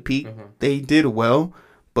needed to peak. They did well,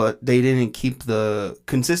 but they didn't keep the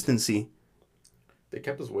consistency. They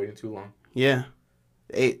kept us waiting too long. Yeah,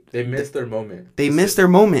 they missed their moment. They missed their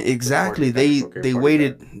moment exactly. They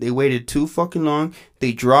waited too fucking long.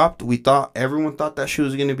 They dropped. Everyone thought that shit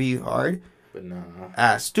was gonna be hard. But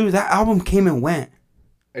nah. Dude, that album came and went.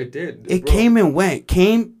 It did. It came and went.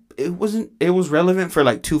 It was relevant for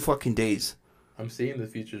like 2 fucking days. I'm seeing the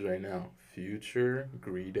features right now. Future,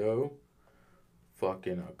 Greedo,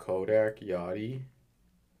 fucking Kodak, Yachty.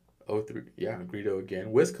 03, yeah, Greedo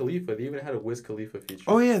again. Wiz Khalifa. They even had a Wiz Khalifa feature.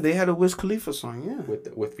 Oh yeah, they had a Wiz Khalifa song, yeah.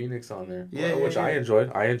 With Phoenix on there. Yeah, which yeah. I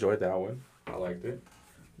enjoyed. I enjoyed that one. I liked it.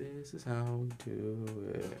 This is how we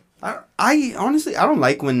do it. I honestly I don't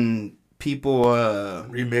like when people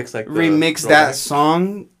remix that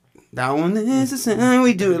song. That one this is how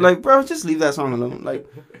we do it. Like, bro, just leave that song alone. Like,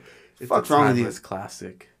 fuck's wrong with you?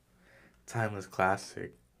 Timeless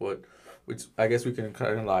classic. Which I guess we can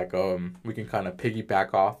kind of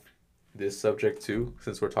piggyback off this subject too,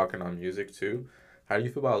 since we're talking on music too. How do you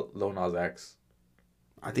feel about Lil Nas X?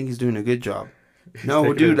 I think he's doing a good job.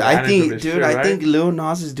 No, dude, I think Lil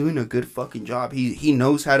Nas is doing a good fucking job. He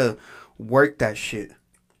knows how to work that shit.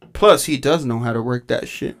 Plus, he does know how to work that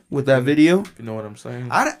shit with that video. You know what I'm saying?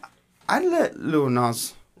 I'd let Lil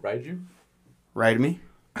Nas ride you. Ride me.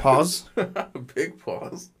 Pause. Big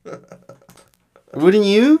pause. Wouldn't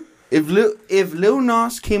you? If Lil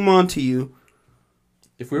Nas came on to you,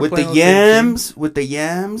 if we were with the yams,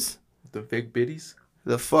 the big biddies,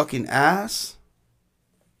 the fucking ass,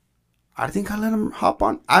 I think I'd let him hop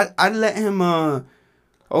on. I'd let him.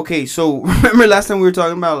 Okay, so remember last time we were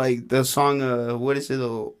talking about like the song, what is it,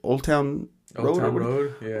 the Old Town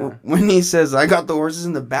Road? Yeah. When he says, "I got the horses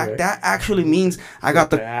in the back," right. That actually means I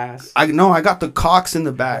got the ass. I got the cocks in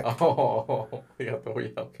the back. Oh, yeah,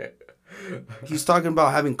 okay. He's talking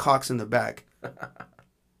about having cocks in the back.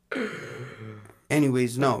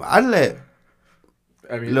 Anyways, no, I'd let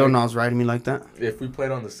Lil Nas ride me like that. If we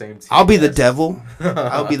played on the same team, I'll be the devil.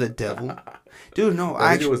 I'll be the devil. Dude, no,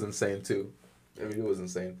 that video was insane too. That video was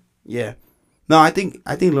insane. Yeah. No, I think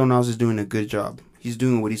Lil Nas is doing a good job. He's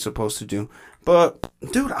doing what he's supposed to do. But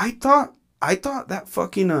dude, I thought that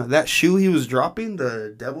fucking that shoe he was dropping,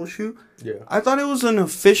 the devil shoe. Yeah. I thought it was an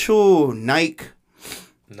official Nike.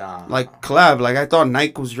 Nah. Like collab. Like I thought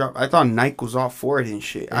Nike was off for it and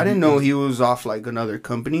shit. I didn't know he was off like another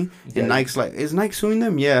company. Yeah. And Nike's like, is Nike suing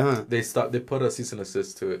them? Yeah, huh? They put a cease and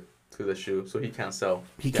assist to the shoe, so he can't sell.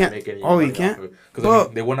 He can't make any. Oh, he can't. Because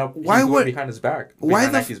they went up. Why would behind his back?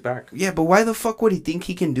 Behind Nike's back. Yeah, but why the fuck would he think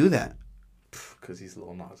he can do that? Because he's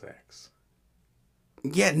Lil Nas X.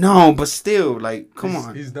 Yeah, no, but still, like, come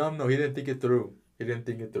on. He's dumb. No, he didn't think it through.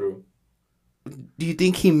 Do you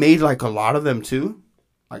think he made like a lot of them too?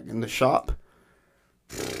 Like in the shop?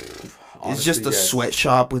 Honestly, it's just a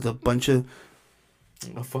sweatshop with a bunch of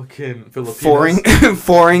fucking Filipinos.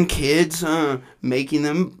 foreign kids making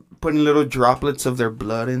them, putting little droplets of their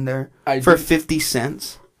blood in there for 50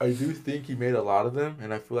 cents. I do think he made a lot of them,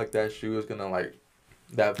 and I feel like that shoe is gonna like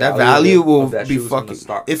that value will be fucking.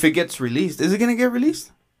 If it gets released, is it gonna get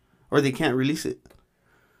released, or they can't release it?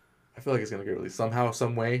 I feel like it's gonna get released somehow,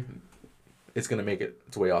 some way. It's gonna make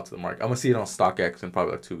its way out to the market. I'm gonna see it on StockX in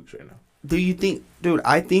probably like 2 weeks right now. Do you think, dude?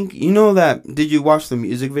 I think you know that. Did you watch the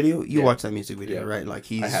music video? You watched that music video, right?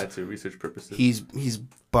 Like I had to research purposes. He's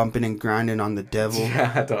bumping and grinding on the devil.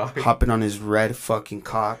 Yeah, dog. Hopping on his red fucking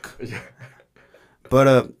cock. Yeah.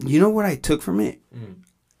 But you know what I took from it?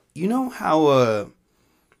 You know how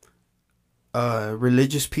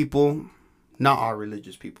religious people, not all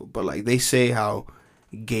religious people, but like they say how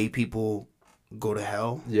gay people go to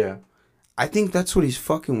hell. Yeah. I think that's what he's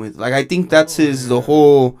fucking with. Like, I think that's the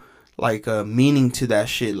whole, like, meaning to that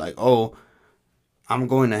shit. Like, oh, I'm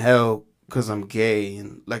going to hell because I'm gay.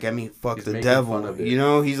 And, like, I mean, fuck he's the devil. You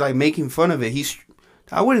know? He's, like, making fun of it.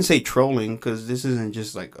 I wouldn't say trolling because this isn't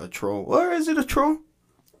just, like, a troll. Or is it a troll?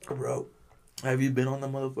 Bro, have you been on the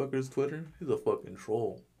motherfucker's Twitter? He's a fucking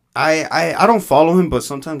troll. I don't follow him, but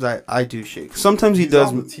sometimes I do shit. Sometimes he's does.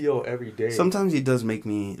 On the TL every day. Sometimes he does make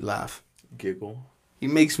me laugh. Giggle. He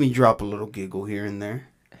makes me drop a little giggle here and there.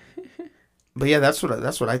 But yeah, that's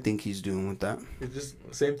what I think he's doing with that. It's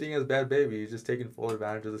just same thing as Bad Baby. He's just taking full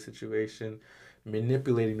advantage of the situation,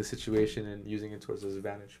 manipulating the situation, and using it towards his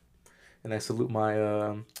advantage. And I salute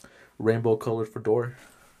my rainbow-colored fedora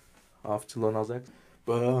off to Lil Nas X.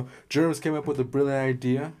 But Germs came up with a brilliant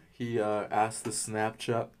idea. He asked the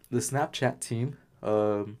Snapchat team,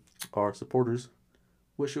 our supporters,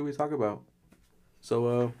 what should we talk about?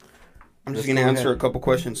 So I'm just going to answer a couple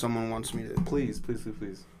questions someone wants me to. Please.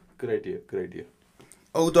 Good idea.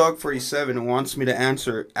 ODog47 wants me to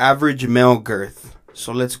answer average male girth.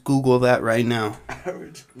 So let's Google that right now.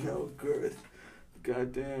 Average male girth.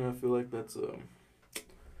 God damn, I feel like that's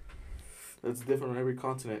different on every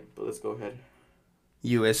continent. But let's go ahead.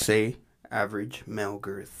 USA average male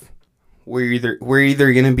girth. We're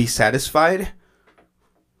either gonna be satisfied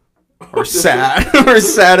or sad or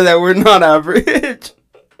sad that we're not average.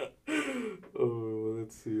 Oh,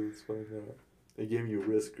 let's see. Let's find out. They gave me a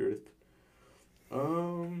wrist girth.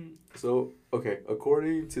 So, okay,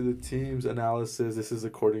 according to the team's analysis, this is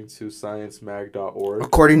according to sciencemag.org.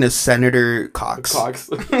 According to Senator Cox.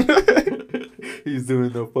 He's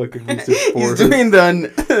doing the fucking research for He's doing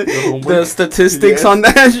the statistics on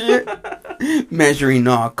that shit. Measuring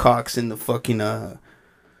Cox in the fucking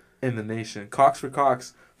in the nation. Cox for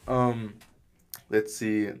Cox. Let's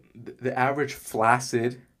see. The average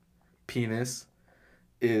flaccid penis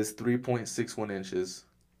is 3.61 inches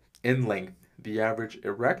in length. The average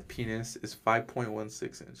erect penis is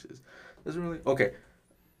 5.16 inches. Doesn't really... Okay.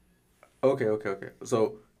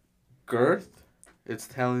 So, girth, it's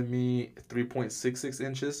telling me 3.66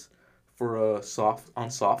 inches for a soft.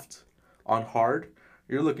 On hard,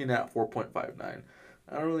 you're looking at 4.59.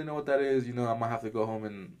 I don't really know what that is. You know, I might have to go home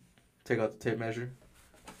and take out the tape measure.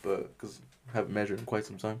 But, because I haven't measured in quite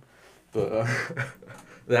some time. But,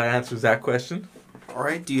 that answers that question. All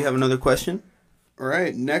right. Do you have another question? All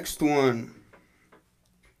right. Next one.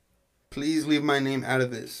 Please leave my name out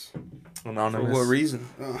of this. Anonymous. For what reason?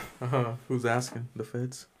 Who's asking? The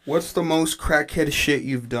feds? What's the most crackhead shit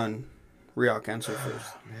you've done? Riok, answer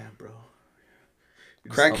first. Man, bro.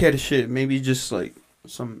 Crackhead shit. Maybe just like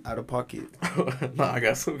some out of pocket. No, I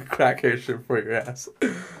got some crackhead shit for your ass.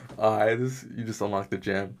 You just unlocked the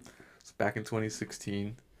gem. So back in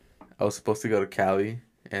 2016, I was supposed to go to Cali,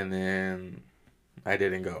 and then I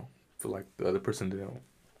didn't go. I feel like the other person didn't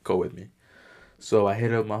go with me. So I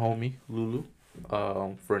hit up my homie, Lulu,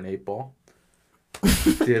 for an 8-ball.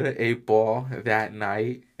 Did an 8-ball that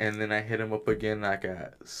night, and then I hit him up again like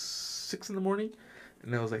at 6 in the morning.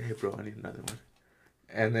 And I was like, hey, bro, I need another one.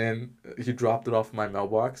 And then he dropped it off in my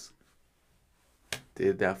mailbox.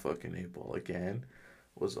 Did that fucking 8-ball again.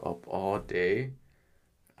 Was up all day.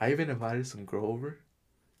 I even invited some girl over.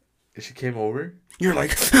 And she came over. You're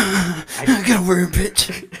like, get over here,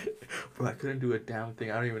 bitch. Bro, I couldn't do a damn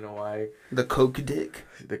thing. I don't even know why. The coke dick.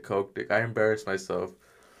 The coke dick. I embarrassed myself.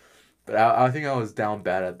 But I think I was down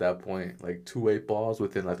bad at that point. Like 2 8-balls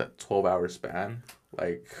within like a 12-hour span.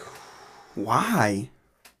 Like. Why?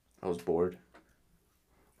 I was bored.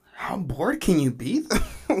 How bored can you be?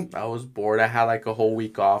 I was bored. I had like a whole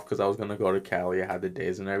week off because I was going to go to Cali. I had the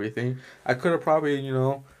days and everything. I could have probably,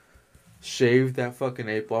 shaved that fucking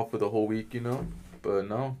 8-ball for the whole week, But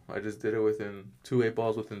no, I just did it within 2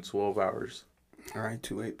 8-balls within 12 hours. All right,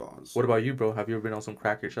 2 8-balls. What about you, bro? Have you ever been on some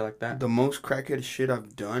crackhead shit like that? The most crackhead shit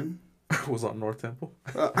I've done was on North Temple.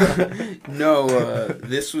 No,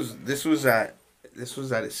 this was at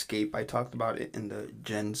Escape. I talked about it in the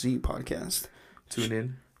Gen Z podcast. Tune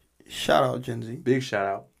in. Shout out Gen Z. Big shout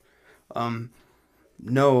out.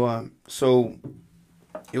 So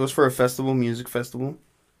it was for a music festival.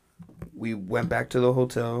 We went back to the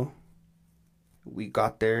hotel. We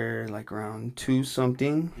got there like around 2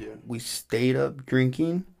 something. Yeah. We stayed up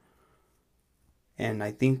drinking. And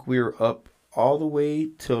I think we were up all the way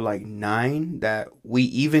till like 9. That we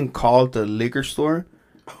even called the liquor store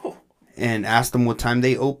and asked them what time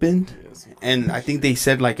they opened. Yes. And I think they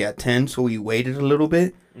said like at 10. So we waited a little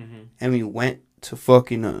bit. Mm-hmm. And we went to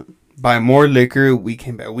fucking buy more liquor. We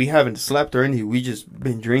came back. We haven't slept or anything. We just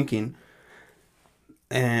been drinking.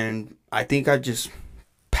 And I think I just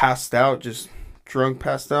passed out, just drunk,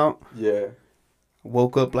 passed out. Yeah.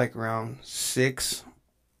 Woke up like around 6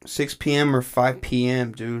 p.m. or 5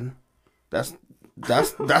 p.m., dude. That's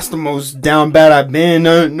the most down bad I've been.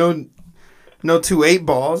 No 2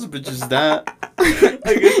 8-balls, but just that.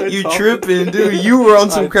 You tripping, dude. You were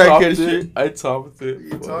on some crackhead shit. I topped it.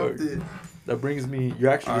 You topped it. That brings me... You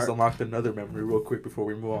actually just unlocked another memory real quick before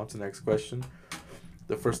we move on to the next question.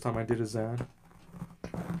 The first time I did a Xan...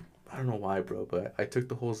 I don't know why, bro, but I took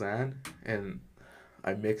the whole Xan and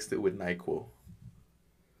I mixed it with NyQuil.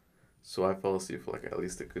 So I fell asleep for like at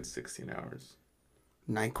least a good 16 hours.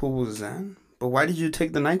 NyQuil was Xan? But why did you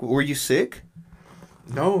take the NyQuil? Were you sick?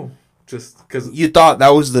 No, just because... You thought that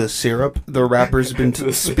was the syrup the rapper's been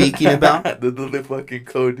speaking about? the fucking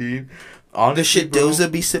codeine. Honestly, the shit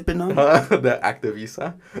Doza be sipping on? The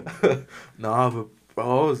Activisa. Nah, but...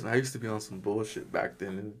 Bro, I used to be on some bullshit back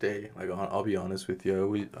then in the day. Like, I'll be honest with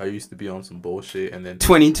you. I used to be on some bullshit, and then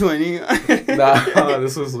 2020. Nah,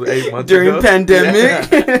 this was 8 months during ago. Pandemic.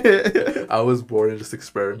 Yeah. I was bored and just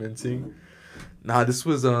experimenting. Nah, this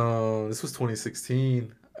was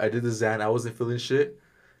 2016. I did the Xan. I wasn't feeling shit,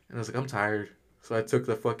 and I was like, I'm tired, so I took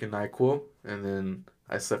the fucking NyQuil, and then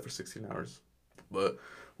I slept for 16 hours. But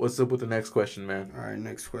what's up with the next question, man? All right,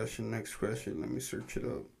 next question. Let me search it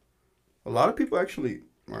up. A lot of people actually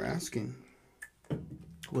are asking.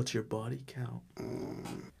 What's your body count?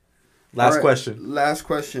 Last question. Last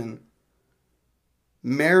question.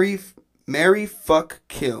 Marry, fuck,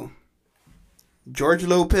 kill. George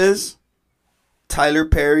Lopez, Tyler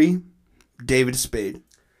Perry, David Spade.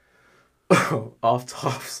 Off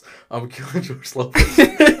tops. I'm killing George Lopez.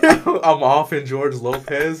 I'm off in George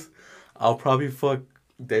Lopez. I'll probably fuck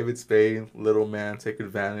David Spade, little man, take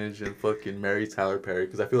advantage, and fucking marry Tyler Perry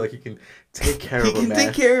because I feel like he can take care of a man. He can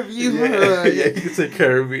take care of you. Yeah, he can take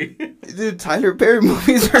care of me. Dude, Tyler Perry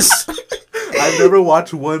movies are so... I've never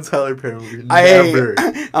watched one Tyler Perry movie. Never.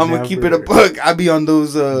 I'm going to keep it a buck. I be on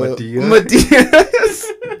those... Madea.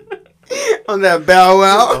 On that Bow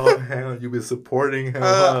Wow. Oh, hell, you've been supporting him.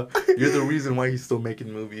 You're the reason why he's still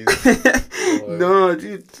making movies. No,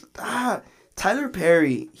 dude. Tyler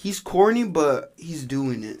Perry, he's corny, but he's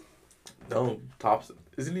doing it. No, tops.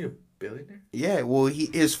 Isn't he a billionaire? Yeah, well,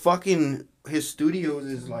 his studios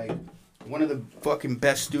is like one of the fucking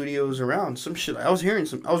best studios around. Some shit. I was reading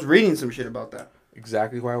some shit about that.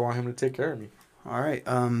 Exactly why I want him to take care of me. All right,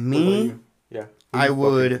 me. Yeah. I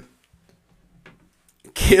would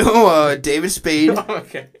kill David Spade.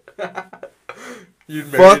 Okay. You'd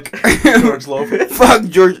fuck George Lopez. Fuck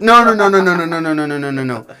George.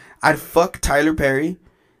 No. I'd fuck Tyler Perry,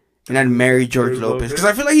 and I'd marry George Lopez because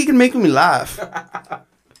I feel like he can make me laugh.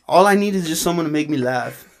 All I need is just someone to make me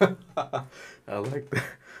laugh. I like that.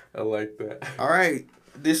 All right.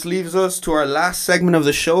 This leaves us to our last segment of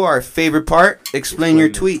the show, our favorite part. Explain your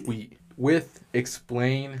tweet. With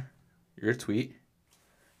Explain Your Tweet,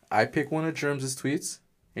 I pick one of Germs' tweets,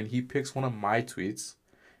 and he picks one of my tweets,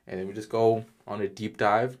 and then we just go on a deep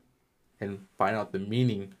dive and find out the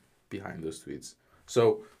meaning behind those tweets.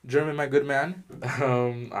 So, German, my good man,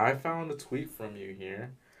 I found a tweet from you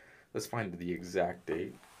here. Let's find the exact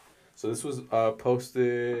date. So this was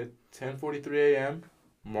posted 10:43 a.m.,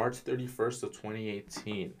 March 31st of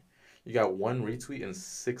 2018. You got 1 retweet and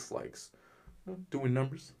 6 likes. Doing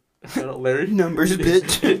numbers. Shout out, Larry. Numbers,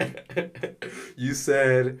 bitch. You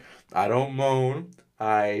said, I don't moan.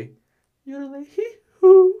 You're like,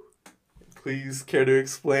 hee-hoo. Please care to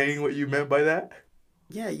explain what you meant by that?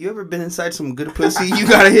 Yeah, you ever been inside some good pussy? You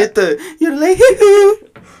gotta hit you're like, hee-hoo.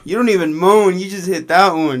 You don't even moan, you just hit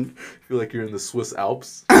that one. I feel like you're in the Swiss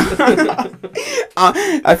Alps.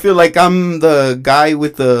 I feel like I'm the guy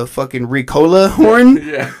with the fucking Ricola horn.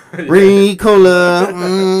 Yeah. Ricola.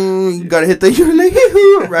 You gotta hit the you're like,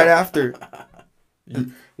 hee-hoo right after.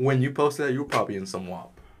 When you posted that, you were probably in some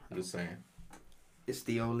WAP. I'm just saying. It's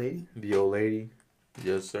the old lady. The old lady.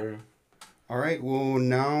 Yes, sir. All right, well,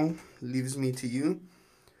 now leaves me to you.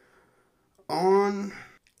 On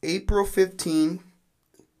April 15,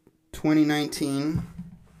 2019,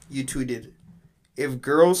 you tweeted, if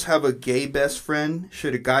girls have a gay best friend,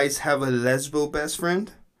 should guys have a lesbo best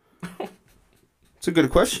friend? It's a good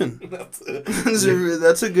question. That's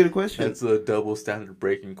a good question. That's a double standard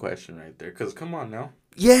breaking question right there. Because come on now.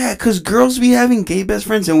 Yeah, because girls be having gay best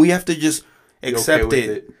friends and we have to just accept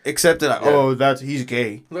it. Accept it. Like, yeah. Oh, he's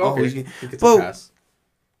gay. Okay. Oh, he's gay. He gets a pass.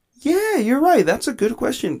 Yeah, you're right. That's a good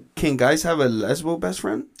question. Can guys have a lesbo best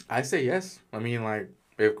friend? I say yes. I mean, like,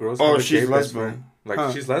 if girls have a gay best friend,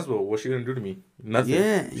 like, she's lesbo, what's she gonna do to me? Nothing.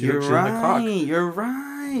 Yeah, you're right. You're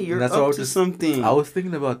right. You're up to something. I was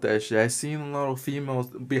thinking about that shit. I seen a lot of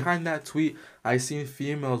females behind that tweet. I seen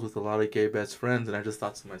females with a lot of gay best friends, and I just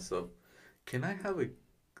thought to myself, can I have a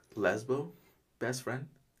lesbo best friend?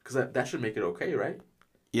 Because that should make it okay, right?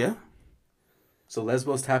 Yeah. So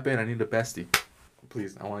lesbos, tap in. I need a bestie.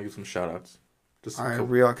 Please, I want to give some shout-outs. All right,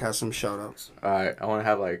 Rioc has some shout-outs. All right, I want to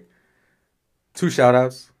have, like, 2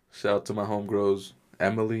 shout-outs. Shout out to my homegirls,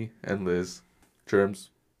 Emily and Liz. Germs,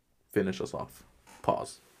 finish us off.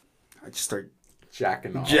 Pause. I just start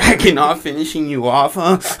jacking off, finishing you off,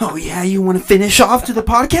 huh? Oh, yeah, you want to finish off to the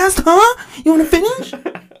podcast, huh? You want to finish?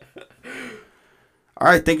 All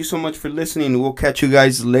right, thank you so much for listening. We'll catch you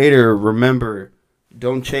guys later. Remember,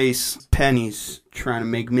 don't chase pennies trying to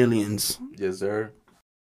make millions. Yes, sir.